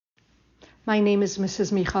My name is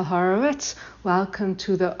Mrs. Michal Horowitz. Welcome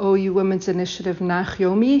to the OU Women's Initiative Nach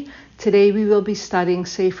Yomi. Today we will be studying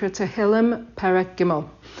Sefer Tehillim, Perek Gimel.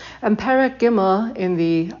 And Perek Gimel in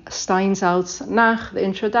the Steinsaltz Nach, the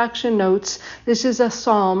introduction notes, this is a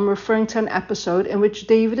psalm referring to an episode in which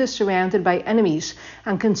David is surrounded by enemies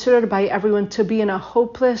and considered by everyone to be in a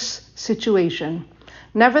hopeless situation.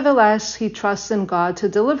 Nevertheless, he trusts in God to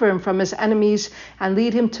deliver him from his enemies and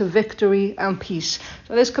lead him to victory and peace.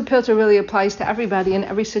 So this kapilta really applies to everybody in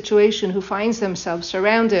every situation who finds themselves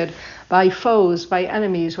surrounded by foes, by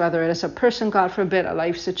enemies, whether it is a person, God forbid, a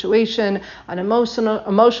life situation, an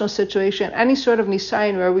emotional situation, any sort of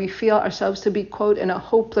nisayon where we feel ourselves to be, quote, in a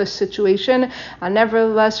hopeless situation. And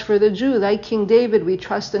nevertheless, for the Jew, like King David, we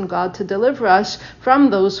trust in God to deliver us from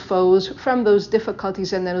those foes, from those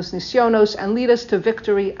difficulties and those nisyonos, and lead us to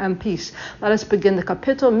victory and peace. Let us begin the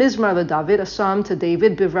kapitel, Mizmar LeDavid, a psalm to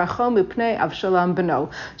David, Bivracho Mipnei Avshalom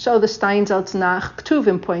Beno. So the Steinsaltz Nach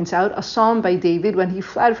Ktuvim points out a psalm by David when he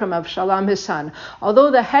fled from Avshalom, his son. Although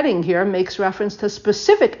the heading here makes reference to a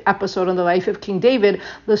specific episode in the life of King David,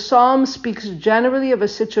 the psalm speaks generally of a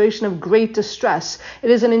situation of great distress. It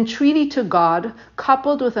is an entreaty to God,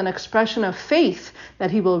 coupled with an expression of faith that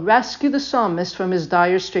he will rescue the psalmist from his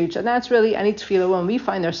dire straits. And that's really any tefillah when we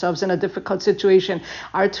find ourselves in a difficult situation.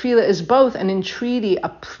 Our tefillah is both an entreaty, a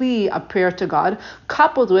plea, a prayer to God,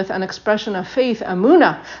 coupled with an expression of faith,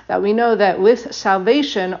 emunah, that we know that with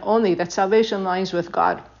salvation only, that salvation lies with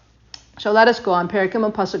God. So let us go on. Perek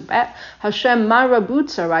Gimel Pasuk Bet. Hashem ma rabut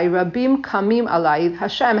tzarai, rabim kamim alai.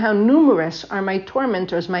 Hashem, how numerous are my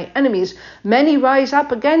tormentors, my enemies. Many rise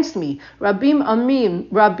up against me. Rabim omrim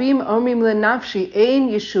lenafshi, ein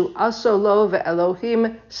yeshu aso lo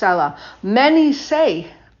ve'elohim salah. Many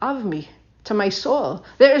say of me, to my soul,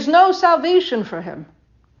 there is no salvation for him.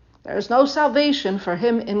 There is no salvation for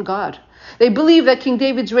him in God. They believe that King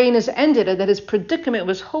David's reign is ended and that his predicament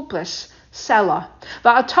was hopeless. Selah.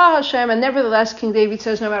 Va'atah Hashem, and nevertheless, King David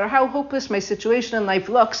says, no matter how hopeless my situation in life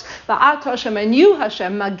looks, Va'atah Hashem, and you,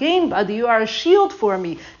 Hashem, Magen Badi, you are a shield for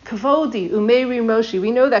me. Kvodi, Umeiri Moshi.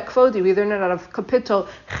 We know that Kvodi, we learn it out of Kapitel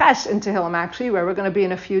Ches in Tehillim, actually, where we're going to be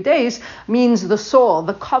in a few days, means the soul.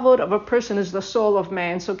 The kavod of a person is the soul of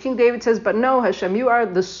man. So King David says, but no, Hashem, you are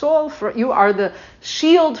the soul you are the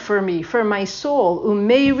shield for me, for my soul.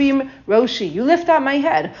 Umeirim Roshi. You lift up my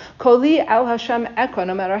head. Koli al Hashem Ekra.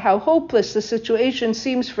 No matter how hopeless the situation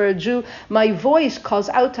seems for a Jew, my voice calls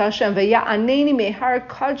out to Hashem, V'ya'aneni mehar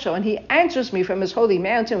kadsho, and he answers me from his holy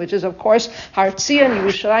mountain, which is, of course, Har Tzion,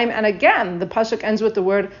 Yerushalayim. And again, the pasuk ends with the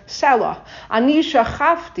word Selah. Ani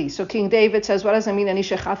shachafti. So King David says, what does it mean, Ani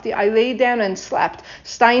shachafti? I lay down and slept.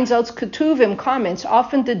 Steinsaltz Ketuvim comments,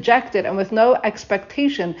 often dejected and with no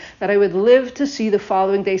expectation that I would live to see the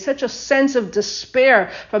following day. Such a sense of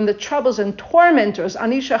despair from the troubles and tormentors.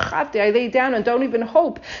 Ani shachafti. I lay down and don't even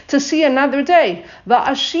hope to see another day.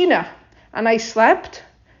 Va'ashina. And I slept.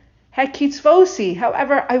 Hekitzvosi.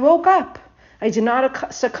 However, I woke up. I did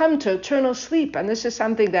not succumb to eternal sleep. And this is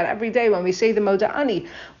something that every day when we say the Moda'ani,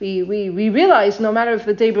 we realize no matter if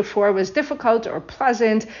the day before was difficult or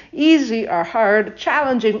pleasant, easy or hard,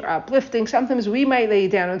 challenging or uplifting, sometimes we might lay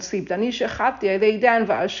down and sleep. Danisha Chapti, I lay down,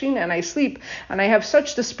 Va'ashina, and I sleep. And I have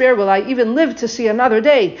such despair, will I even live to see another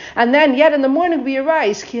day? And then yet in the morning we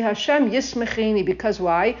arise, Ki Hashem Yismecheni, because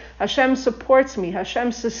why? Hashem supports me.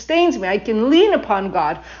 Hashem sustains me. I can lean upon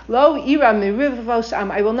God. Lo ira mirivos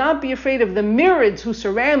am. I will not be afraid of the myriads who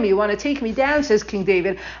surround me, want to take me down, says King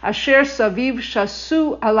David. Asher saviv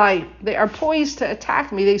shasu alai. They are poised to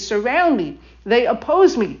attack me. They surround me. They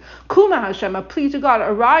oppose me. Kuma Hashem, a plea to God.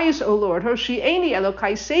 Arise, O Lord. Hoshi'eni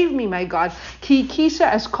Elokai, save me, my God. Ki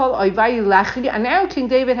kisa es kol oivai lachli. And now King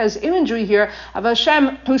David has imagery here of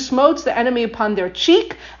Hashem who smotes the enemy upon their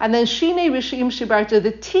cheek, and then shine rishim shibarta,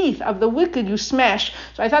 the teeth of the wicked you smash.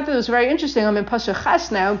 So I thought that was very interesting. I'm in Pasuk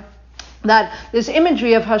Ches now. That this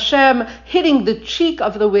imagery of Hashem hitting the cheek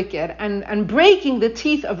of the wicked and breaking the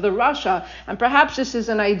teeth of the Rasha, and perhaps this is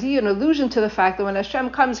an idea, an allusion to the fact that when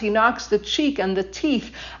Hashem comes, he knocks the cheek and the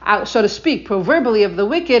teeth out, so to speak, proverbially of the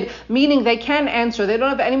wicked, meaning they can't answer. They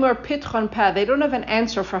don't have any more pitchon peh. They don't have an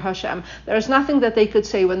answer for Hashem. There's nothing that they could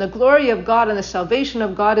say. When the glory of God and the salvation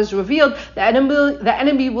of God is revealed, the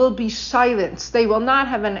enemy will be silenced. They will not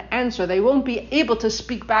have an answer. They won't be able to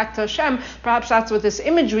speak back to Hashem. Perhaps that's what this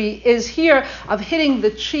imagery is here of hitting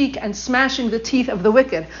the cheek and smashing the teeth of the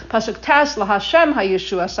wicked. Pasuk Tes LaHashem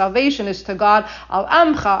HaYeshua. Salvation is to God. Al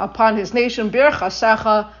Amcha, upon his nation. Bircha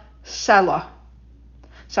Secha Selah.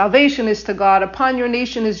 Salvation is to God. Upon your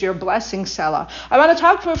nation is your blessing, Selah. I want to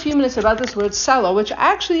talk for a few minutes about this word Selah, which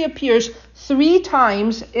actually appears 3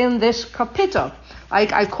 times in this kapitel.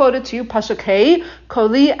 I quoted to you, Pasuk Hey,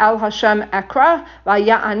 Koli el Hashem ekra,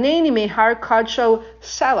 vaya'aneni mehar kadsho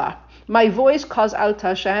Selah. My voice calls out to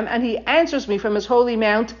Hashem, and he answers me from his holy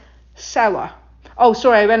mount, Selah. Oh,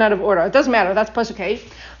 sorry, I went out of order. It doesn't matter. That's Pasuk Hey.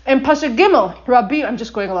 In Pasuk Gimel, I'm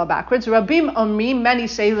just going a little backwards. Rabim Omri, many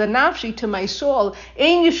say, Lenafshi, to my soul,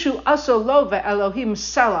 Ein Yeshu Aso Lo Elohim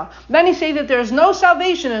Selah. Many say that there is no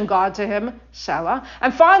salvation in God to him, Selah.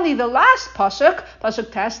 And finally, the last Pasuk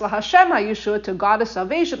Tes, LaHashem HaYeshua, to God is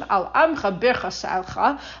salvation, Al Amcha Bircha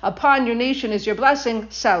Salcha, upon your nation is your blessing,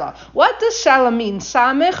 Selah. What does Selah mean?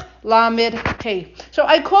 Samich Lamed Hey. So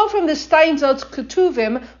I quote from the Steinsaltz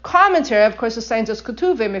Ketuvim commentary. Of course, the Steinsaltz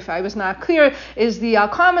Ketuvim, if I was not clear, is the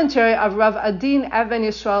commentary of Rav Adin Even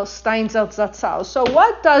Yisrael Steinsaltz Zatzal. So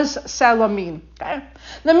what does Selah mean? Okay.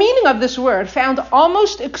 The meaning of this word, found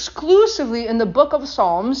almost exclusively in the book of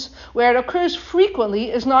Psalms, where it occurs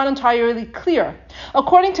frequently, is not entirely clear.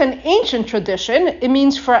 According to an ancient tradition, it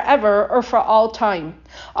means forever or for all time.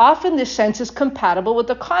 Often this sense is compatible with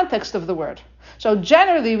the context of the word. So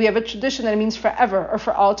generally, we have a tradition that it means forever or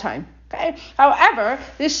for all time. Okay. However,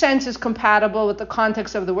 this sense is compatible with the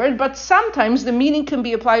context of the word, but sometimes the meaning can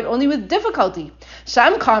be applied only with difficulty.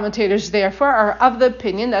 Some commentators, therefore, are of the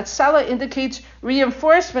opinion that Selah indicates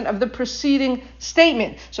reinforcement of the preceding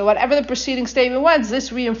statement. So whatever the preceding statement was,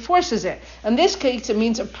 this reinforces it. In this case, it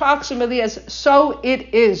means approximately as so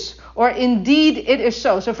it is, or indeed it is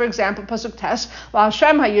so. So for example, Pasuk Tes,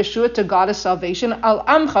 Hashem HaYeshua, to God is salvation, Al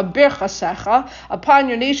Amcha Bircha Secha, upon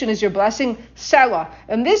your nation is your blessing, Selah.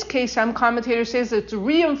 In this case, some commentators say it's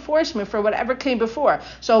reinforcement for whatever came before.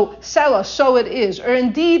 So Selah, so it is, or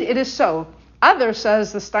indeed it is so. Others,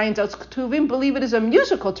 says the Steinsaltz Ketuvim, believe it is a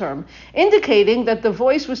musical term, indicating that the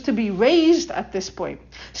voice was to be raised at this point.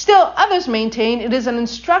 Still, others maintain it is an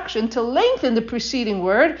instruction to lengthen the preceding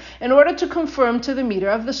word in order to conform to the meter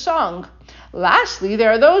of the song. Lastly,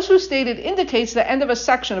 there are those who state it indicates the end of a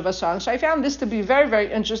section of a song. So I found this to be very,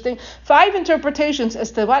 very interesting. 5 interpretations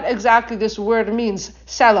as to what exactly this word means,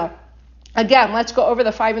 Selah. Again, let's go over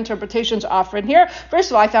the 5 interpretations offered here.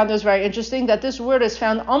 First of all, I found this very interesting that this word is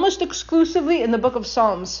found almost exclusively in the book of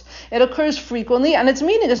Psalms. It occurs frequently, and its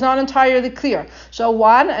meaning is not entirely clear. So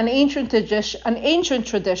 1, an ancient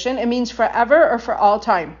tradition, it means forever or for all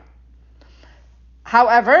time.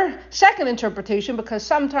 However, second interpretation, because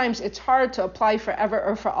sometimes it's hard to apply forever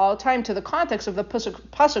or for all time to the context of the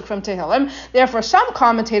pasuk from Tehillim, therefore some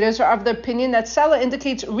commentators are of the opinion that Selah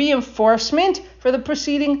indicates reinforcement for the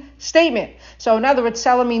preceding statement. So in other words,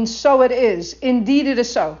 Selah means so it is, indeed it is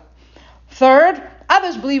so. Third,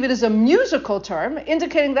 others believe it is a musical term,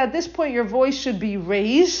 indicating that at this point your voice should be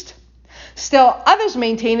raised. Still, others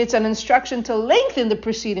maintain it's an instruction to lengthen the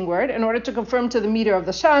preceding word in order to conform to the meter of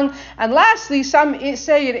the song. And lastly, some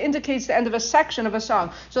say it indicates the end of a section of a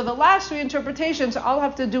song. So the last 3 interpretations all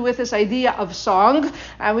have to do with this idea of song.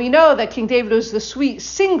 And we know that King David was the sweet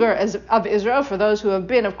singer of Israel. For those who have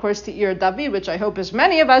been, of course, to Ir David, which I hope is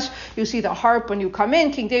many of us, you see the harp when you come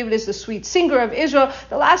in. King David is the sweet singer of Israel.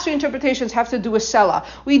 The last 3 interpretations have to do with Selah.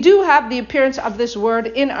 We do have the appearance of this word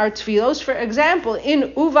in our tefillos. For example,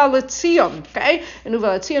 in Uva L'Tzion. Okay, in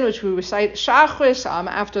Uva L'Tzion, which we recite Shachris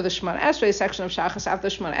after the Shemona Esrei, section of Shachris after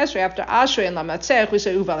Shemona Esrei, after Ashrei and Lamatzech, we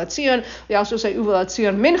say Uva L'Tzion. We also say Uva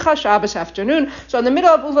L'Tzion Mincha, Shabbos afternoon. So in the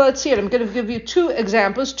middle of Uva L'Tzion, I'm going to give you 2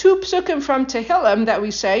 examples, 2 psukim from Tehillim that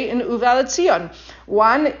we say in Uva L'Tzion.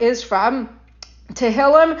 One is from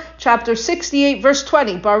Tehillim, chapter 68, verse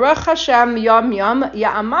 20. Baruch Hashem yom yom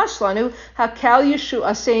ya'amash lanu hakel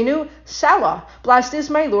yeshu'asenu Selah. Blessed is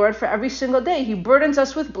my Lord for every single day. He burdens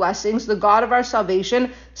us with blessings, the God of our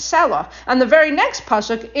salvation, Selah. And the very next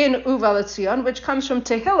pasuk in Uva L'Tzion, which comes from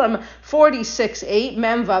Tehillim 46:8,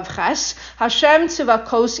 Mem Vav Ches, Hashem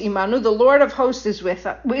tzivakos imanu, the Lord of hosts is with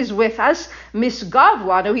us. Misgav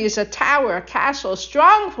lanu, he is a tower, a castle, a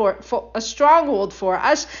stronghold for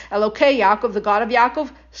us. Elokei Yaakov, the God of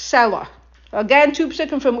Yaakov, Selah. Again, 2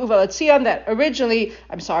 psukim from Uva L'Tzion that 2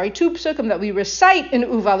 psukim that we recite in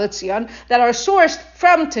Uva L'Tzion that are sourced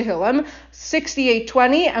from Tehillim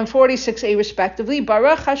 68:20 and 46:8 respectively.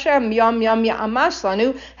 Baruch Hashem yom yom ya'amas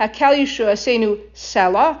lanu hakel yeshu'asenu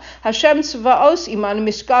Selah. Hashem tzvaos imanu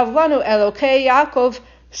miskav lanu Elokei Yaakov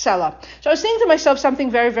Selah. So I was thinking to myself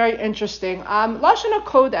something very, very interesting. Lashon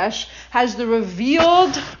HaKodesh has the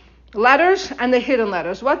revealed letters and the hidden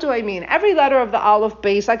letters. What do I mean? Every letter of the Aleph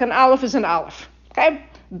base, like an Aleph is an Aleph. Okay?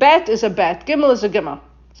 Bet is a Bet. Gimel is a Gimel.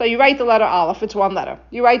 So you write the letter Aleph, it's 1 letter.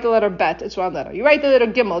 You write the letter Bet, it's 1 letter. You write the letter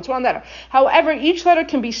Gimel, it's 1 letter. However, each letter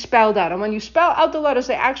can be spelled out. And when you spell out the letters,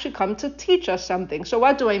 they actually come to teach us something. So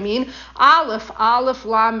what do I mean? Aleph,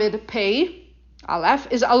 Lamed, Pei. Aleph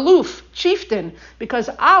is aluf, chieftain, because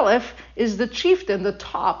Aleph is the chieftain, the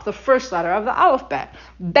top, the first letter of the alphabet.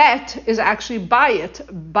 Bet is actually bayit,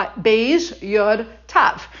 beis, yod,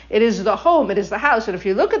 tav. It is the home, it is the house. And if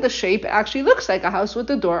you look at the shape, it actually looks like a house with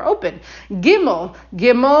the door open. Gimel,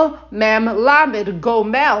 mem, lamed,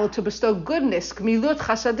 gomel, to bestow goodness, gmilut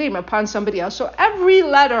chasadim, upon somebody else. So every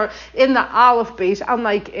letter in the aleph base,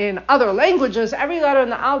 unlike in other languages, every letter in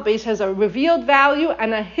the aleph base has a revealed value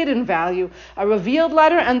and a hidden value. A revealed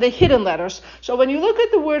letter and the hidden letters. So when you look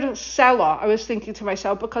at the word Selah, I was thinking to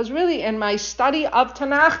myself, because really in my study of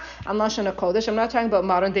Tanakh and Lashon HaKodesh, I'm not talking about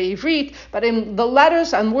modern day Ivrit, but in the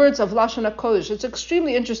letters and words of Lashon HaKodesh, it's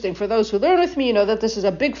extremely interesting for those who learn with me, that this is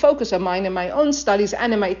a big focus of mine in my own studies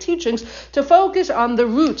and in my teachings, to focus on the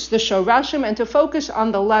roots, the shorashim, and to focus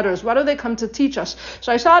on the letters. What do they come to teach us?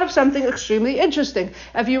 So I thought of something extremely interesting.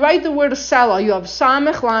 If you write the word Selah, you have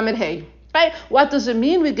Samech, Lamed, Hey. Right? What does it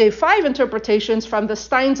mean? We gave 5 interpretations from the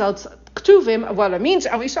Steinsaltz Ktuvim of what it means,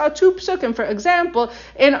 and we saw 2 psukim, for example,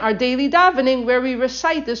 in our daily davening where we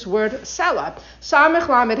recite this word Selah. Samech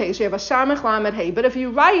Lamed Hey. So you have a Samech Lamed Hey. But if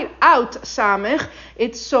you write out Samech,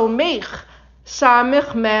 it's Somech.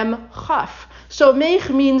 Samech Mem Chaf. Somech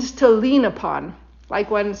means to lean upon. Like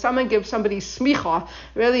when someone gives somebody smicha,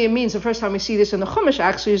 really it means, the first time we see this in the Chumash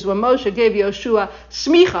actually is when Moshe gave Yoshua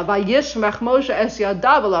smicha. Vayishmach Moshe es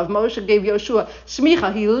yadav alav. Moshe gave Yoshua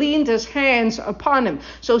smicha. He leaned his hands upon him.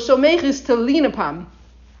 So somech is to lean upon.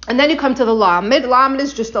 And then you come to the lamed. Lamed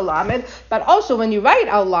is just a lamed. But also when you write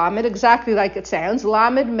out lamed, exactly like it sounds,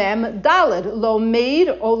 lamed mem daled,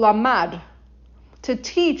 lomed o lamad. To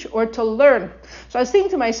teach or to learn. So I was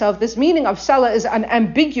thinking to myself, this meaning of Selah is an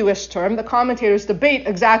ambiguous term. The commentators debate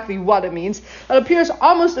exactly what it means. It appears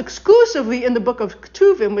almost exclusively in the book of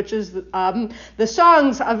Ketuvim, which is the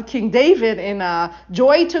songs of King David in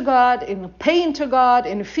joy to God, in pain to God,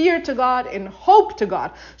 in fear to God, in hope to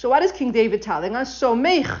God. So what is King David telling us?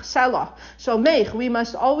 Somech, Selah. Somech, we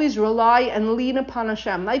must always rely and lean upon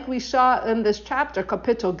Hashem. Like we saw in this chapter,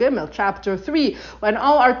 Kapitel Gimel, chapter 3, when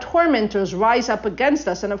all our tormentors rise up against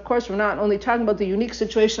us. And of course, we're not only talking about the unique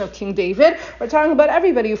situation of King David, we're talking about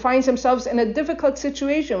everybody who finds themselves in a difficult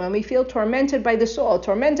situation, when we feel tormented by the soul,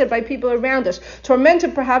 tormented by people around us,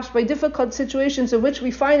 tormented perhaps by difficult situations in which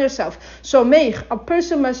we find ourselves. So a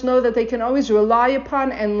person must know that they can always rely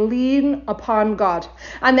upon and lean upon God.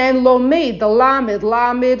 And then lomed, the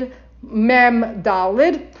lamed, mem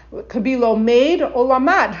dalid, could be lomed or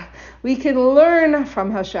lamad. We can learn from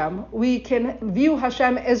Hashem. We can view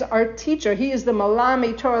Hashem as our teacher. He is the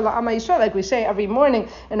Malami Torah La'ama Yisrael, like we say every morning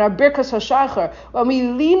in our Birkas HaShachar. When we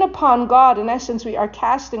lean upon God, in essence, we are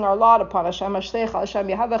casting our lot upon Hashem. Hashem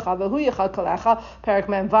Yehavecha V'hu Yichal Kalecha, Perek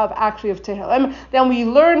Mem Vav, actually of Tehillim. Then we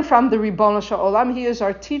learn from the Ribono Shel Olam. He is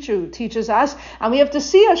our teacher who teaches us. And we have to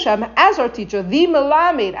see Hashem as our teacher, the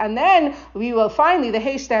Melamed. And then we will finally, the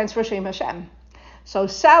Hey stands for Shem Hashem. So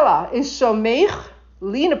Selah is Somech,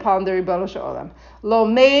 lean upon the Ribono Shel Olam.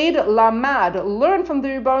 Lomed, lamad, learn from the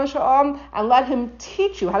Ribono Shel Olam and let him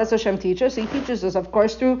teach you. How does Hashem teach us? He teaches us, of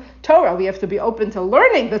course, through Torah. We have to be open to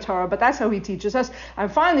learning the Torah, but that's how he teaches us.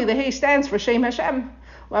 And finally, the Hey stands for Shem Hashem.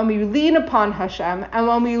 When we lean upon Hashem and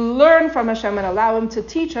when we learn from Hashem and allow him to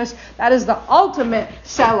teach us, that is the ultimate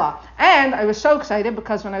Selah. And I was so excited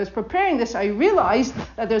because when I was preparing this, I realized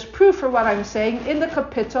that there's proof for what I'm saying in the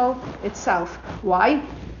kapitel itself. Why?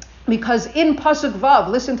 Because in Pasuk Vav,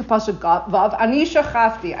 listen to Pasuk Vav, Anisha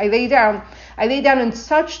Chafti, I lay down in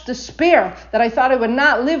such despair that I thought I would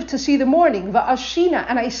not live to see the morning, Va'ashina,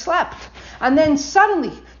 and I slept. And then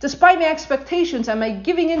suddenly, despite my expectations and my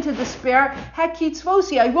giving into despair,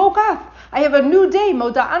 Hakitzvosi, I woke up. I have a new day,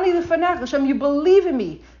 Moda'ani Lefanach, Hashem, you believe in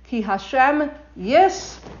me. Ki Hashem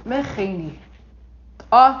Yismecheni.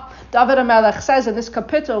 David HaMelech says in this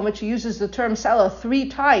kapitel, in which he uses the term Selah 3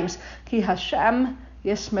 times, Ki Hashem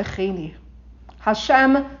Yismecheni.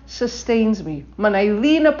 Hashem sustains me. When I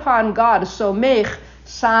lean upon God, Somech,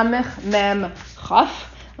 Samech, Mem, Chaf.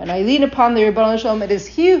 When I lean upon the Ribono Shel Olam, it is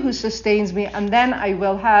He who sustains me, and then I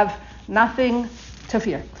will have nothing to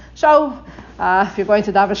fear. So, if you're going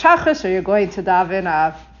to daven Shachris, or you're going to daven,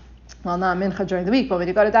 not Mincha during the week, but when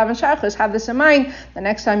you go to daven Shachris, have this in mind. The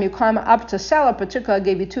next time you come up to Selah, particularly I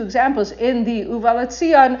gave you 2 examples in the Uva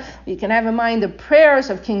L'Tzion, you can have in mind the prayers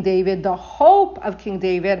of King David, the hope of King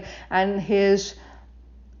David, and his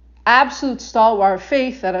absolute stalwart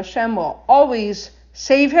faith that Hashem will always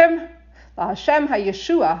save him. Hashem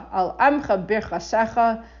HaYeshua al Amcha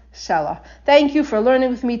Birchasecha Selah. Thank you for learning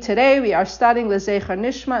with me today. We are studying L'Zecher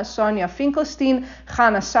Nishma Sonia Finkelstein,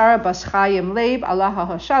 Chana Sarah Bas Chaim Leib, Allah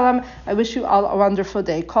HaShalom. I wish you all a wonderful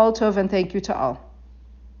day. Kol Tov, and thank you to all.